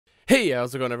Hey,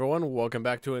 how's it going, everyone? Welcome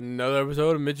back to another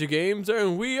episode of Mitchey Games,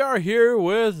 and we are here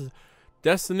with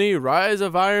Destiny Rise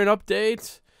of Iron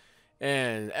update,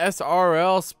 and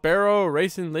SRL Sparrow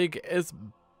Racing League is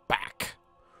back.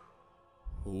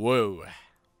 Whoa.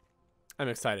 I'm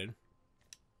excited.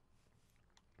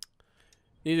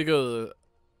 Need to go to the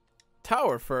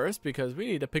tower first, because we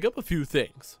need to pick up a few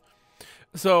things.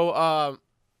 So, a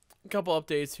couple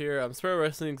updates here. Sparrow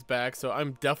Racing League's back, so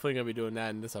I'm definitely going to be doing that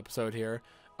in this episode here.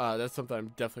 That's something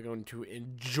I'm definitely going to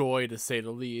enjoy, to say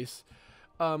the least.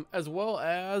 As well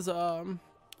as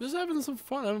just having some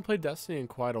fun. I haven't played Destiny in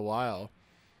quite a while.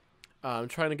 I'm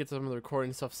trying to get some of the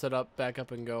recording stuff set up, back up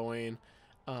and going.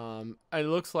 It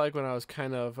looks like when I was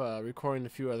kind of recording a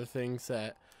few other things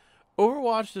that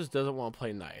Overwatch just doesn't want to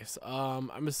play nice.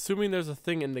 I'm assuming there's a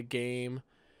thing in the game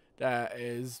that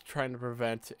is trying to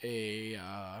prevent a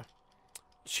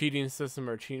cheating system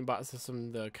or cheating bot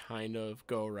system to kind of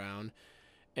go around.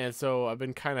 And so I've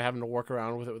been kind of having to work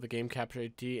around with it with the game capture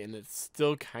ID, and it's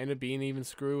still kind of being even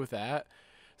screw with that.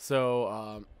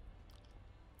 So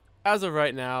as of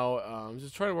right now, I'm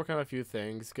just trying to work on a few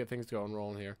things, get things going,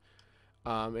 rolling here.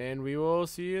 And we will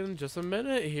see you in just a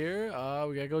minute here.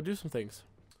 We gotta go do some things.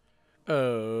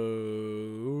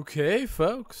 Okay,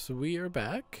 folks, we are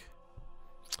back.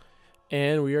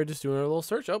 And we are just doing a little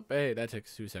search. Oh, hey, that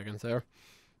takes 2 seconds there.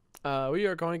 We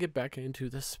are going to get back into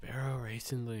the Sparrow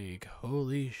Racing League.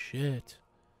 Holy shit.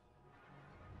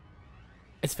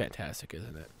 It's fantastic,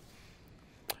 isn't it?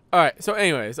 Alright, so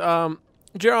anyways,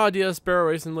 general idea, Sparrow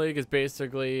Racing League is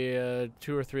basically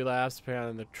 2 or 3 laps, depending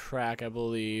on the track, I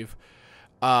believe.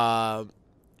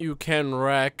 You can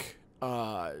wreck.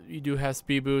 You do have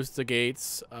speed boosts, the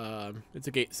gates. It's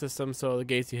a gate system, so the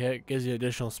gates you hit gives you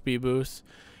additional speed boosts.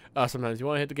 Sometimes you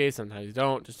want to hit the gates, sometimes you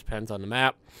don't. Just depends on the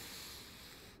map.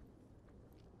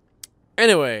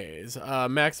 Anyways,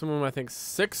 maximum, I think,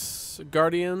 6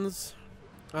 Guardians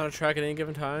on a track at any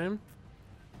given time.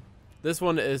 This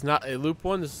one is not a loop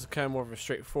one. This is kind of more of a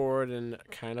straightforward and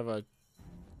kind of a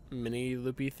mini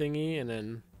loopy thingy, and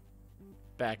then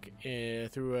back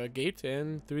through a gate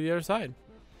and through the other side.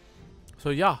 So,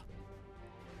 yeah.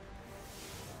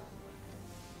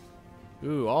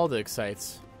 Ooh, all the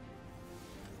excites.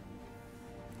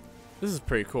 This is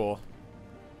pretty cool.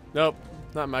 Nope,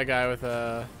 not my guy with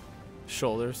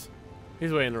shoulders.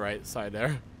 He's way in the right side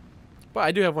there. But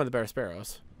I do have one of the better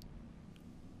sparrows.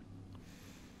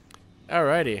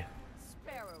 Alrighty.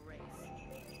 Sparrow race.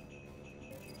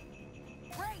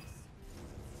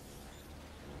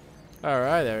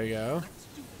 Alright, there we go.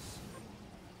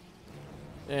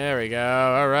 There we go.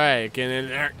 Alright, get in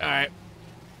there. Alright.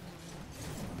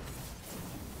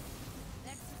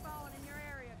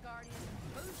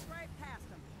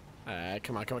 Alright,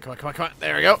 come on, come on, come on, come on, come on.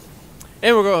 There we go.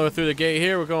 And we're going through the gate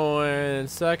here. We're going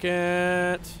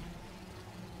second.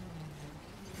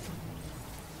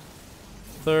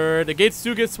 Third. The gates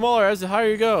do get smaller as the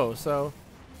higher you go, so.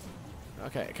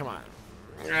 Okay, come on.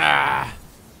 Ah.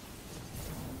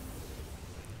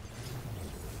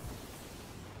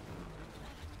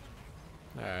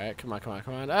 Alright, come on, come on,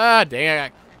 come on. Ah, dang, I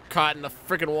got caught in the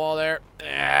freaking wall there.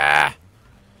 Ah.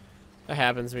 That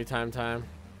happens to me time to time.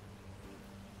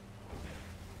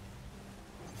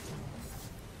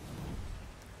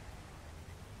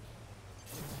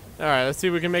 Alright, let's see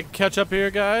if we can make catch up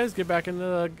here, guys. Get back into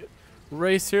the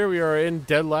race here. We are in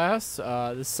dead last.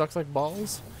 This sucks like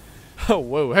balls. Oh,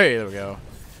 whoa, hey, there we go.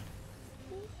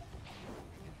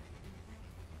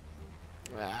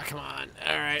 Ah, come on.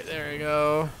 Alright, there we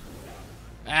go.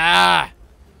 Ah!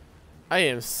 I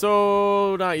am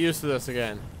so not used to this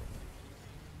again.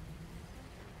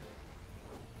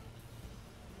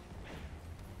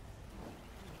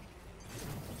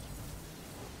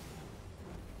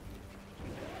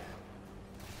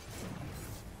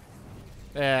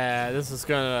 Yeah, this is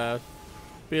gonna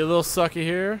be a little sucky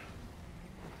here.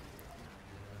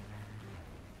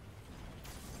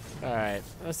 Alright,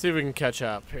 let's see if we can catch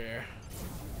up here.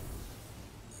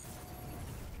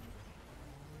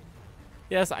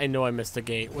 Yes, I know I missed the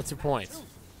gate. What's your point?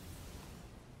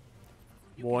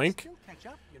 Boink.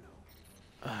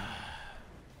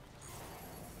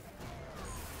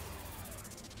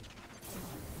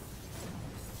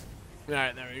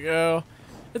 Alright, there we go.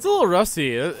 It's a little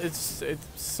rusty. It's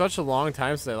such a long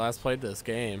time since I last played this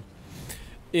game.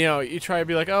 You know, you try to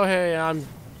be like, oh, hey, I'm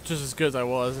just as good as I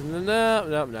was. And then,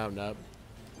 nope.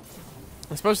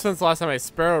 Especially since the last time I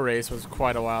Sparrow Race was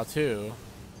quite a while, too.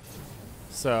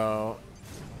 So.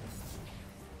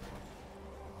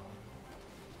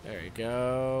 There you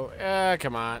go.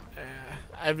 Come on.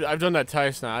 I've done that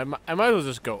twice now. I might as well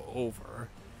just go over.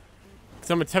 Because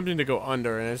I'm attempting to go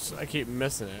under, and I keep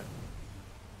missing it.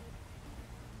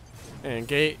 And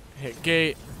gate, hit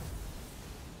gate.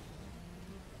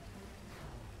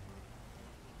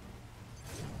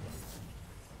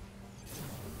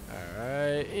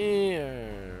 Alright,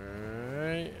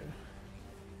 alright.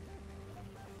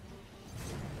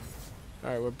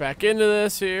 Alright, we're back into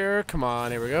this here. Come on,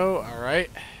 here we go.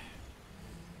 Alright.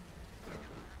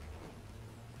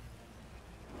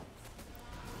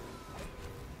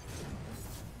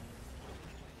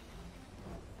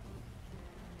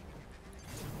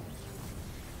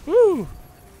 Woo!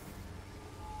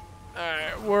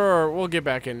 Alright, we'll get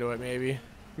back into it maybe.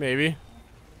 Maybe.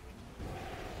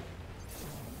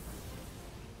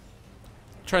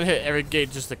 Trying to hit every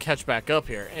gate just to catch back up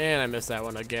here, and I missed that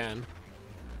one again.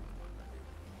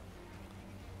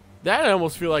 That I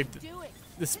almost feel like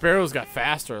the Sparrows got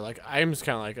faster. Like I'm just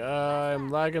kind of like,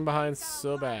 I'm lagging behind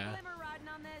so bad.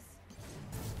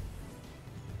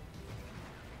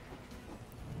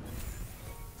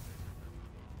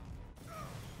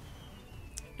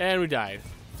 And we died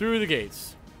through the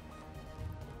gates.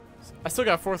 I still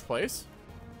got 4th place.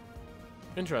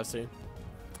 Interesting.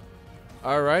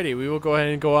 Alrighty, we will go ahead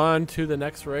and go on to the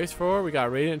next race for. We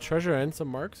got Radiant Treasure and some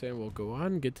marks, and we'll go on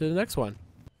and get to the next one.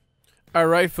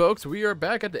 Alright, folks, we are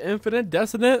back at the Infinite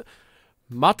Destinant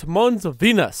Matmons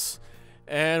Venus.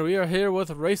 And we are here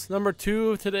with race number 2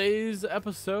 of today's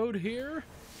episode here.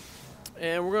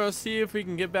 And we're going to see if we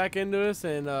can get back into this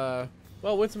and,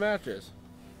 well, win some matches.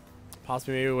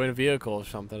 Possibly maybe win a vehicle or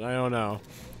something, I don't know.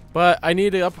 But I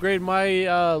need to upgrade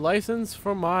my license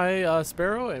from my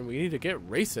Sparrow, and we need to get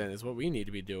racing is what we need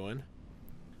to be doing.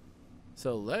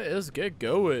 So let us get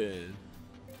going.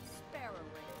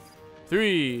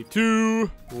 3,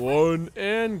 2, 1,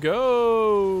 and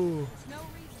go!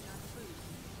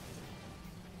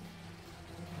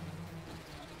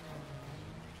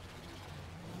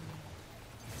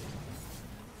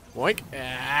 Boink.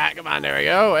 Ah, come on, there we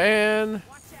go. And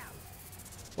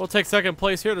we'll take 2nd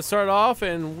place here to start off,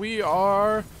 and we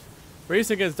are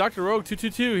racing against Dr. Rogue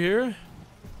 222 here.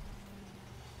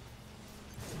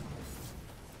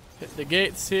 Hit the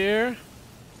gates here.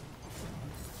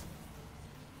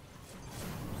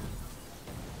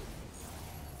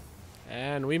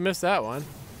 And we missed that one.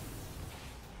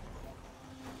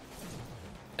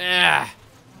 Ah!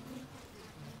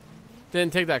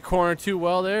 Didn't take that corner too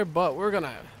well there, but we're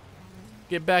gonna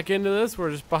get back into this.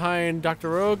 We're just behind Dr.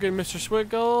 Rogue and Mr.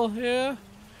 Swiggle, yeah.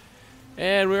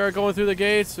 And we are going through the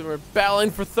gates, and we're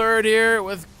battling for 3rd here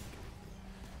with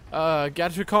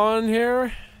Gatricon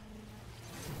here.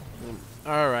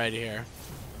 Alright here.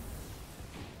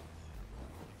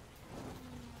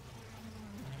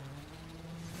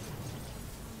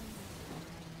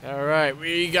 Alright,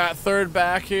 we got 3rd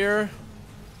back here.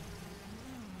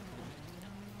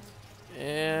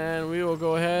 And we will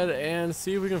go ahead and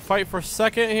see if we can fight for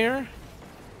 2nd here.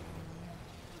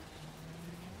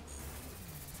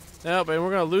 Nope, and we're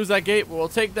going to lose that gate, but we'll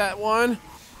take that one.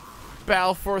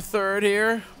 Battle for 3rd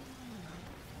here.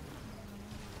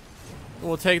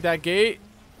 We'll take that gate.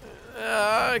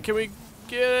 Can we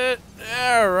get it?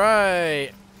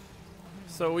 Alright.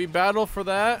 So we battle for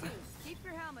that. Keep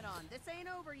your helmet on. This ain't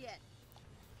over yet.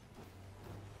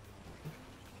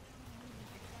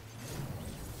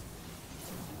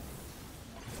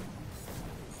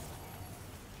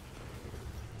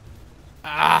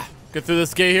 Ah, get through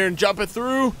this gate here and jump it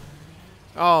through.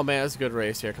 Oh man, it's a good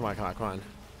race here. Come on, come on, come on.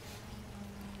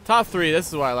 Top 3, this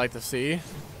is what I like to see.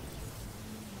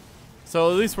 So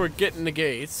at least we're getting the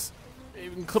gates. Maybe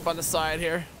we can clip on the side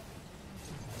here.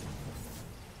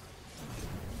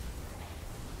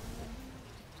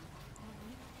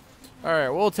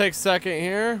 Alright, we'll take 2nd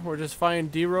here. We're just fighting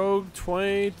D-Rogue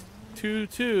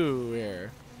 222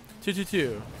 here.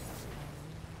 222.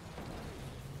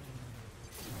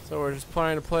 So we're just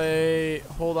trying to play,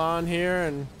 hold on here,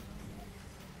 and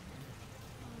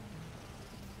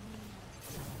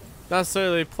not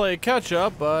necessarily play catch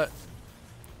up, but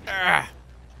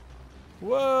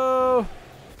whoa!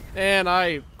 And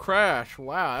I crash.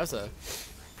 Wow, that's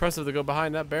impressive to go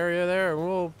behind that barrier there. And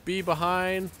we'll be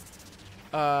behind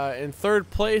in 3rd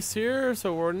place here,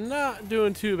 so we're not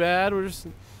doing too bad. We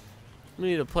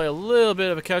need to play a little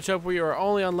bit of a catch up. We are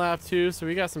only on lap 2, so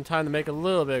we got some time to make a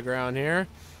little bit of ground here.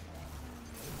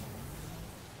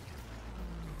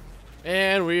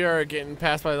 And we are getting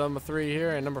passed by number 3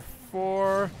 here and number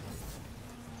 4.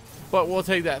 But we'll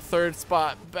take that 3rd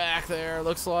spot back there,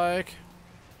 looks like.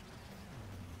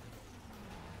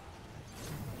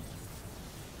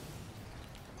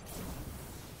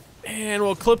 And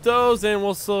we'll clip those, and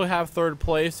we'll still have 3rd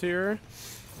place here.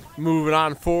 Moving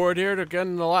on forward here to get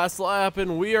in the last lap,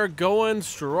 and we are going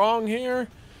strong here.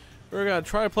 We're gonna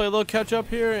try to play a little catch up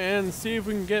here and see if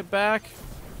we can get back.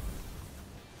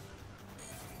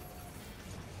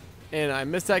 And I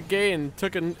missed that gate and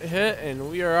took a hit, and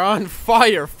we are on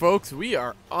fire, folks. We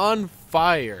are on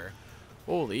fire.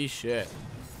 Holy shit.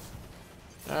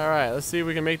 Alright, let's see if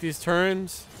we can make these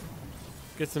turns.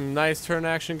 Get some nice turn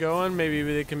action going. Maybe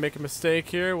they can make a mistake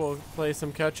here. We'll play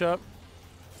some catch up.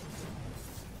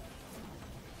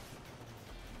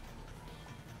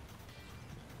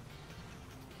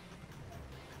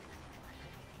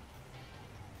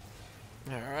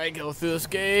 Alright, go through this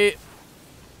gate.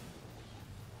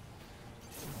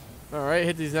 Alright,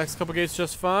 hit these next couple gates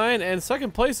just fine. And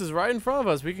second place is right in front of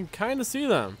us. We can kind of see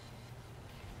them.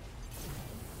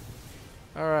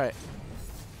 Alright.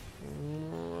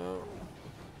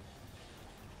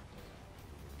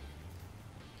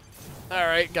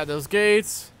 Alright, got those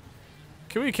gates.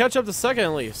 Can we catch up to second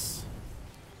at least?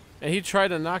 And he tried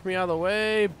to knock me out of the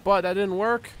way, but that didn't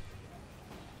work.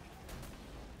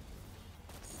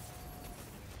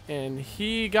 And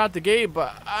he got the gate,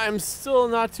 but I'm still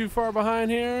not too far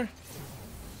behind here.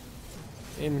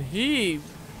 And he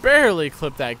barely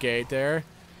clipped that gate there.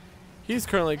 He's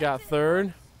currently got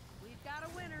third. We've got a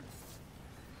winner.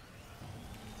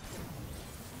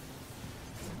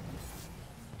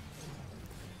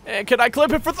 And can I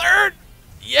clip it for third?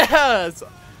 Yes!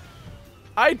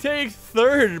 I take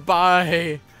third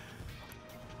by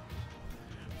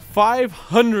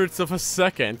 0.05 of a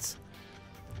second.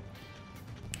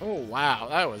 Oh, wow.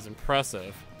 That was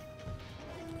impressive.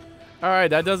 Alright,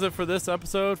 that does it for this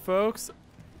episode, folks.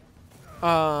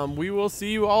 We will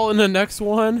see you all in the next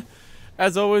one.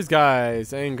 As always,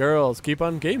 guys and girls, keep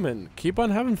on gaming. Keep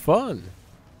on having fun.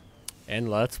 And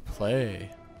let's play.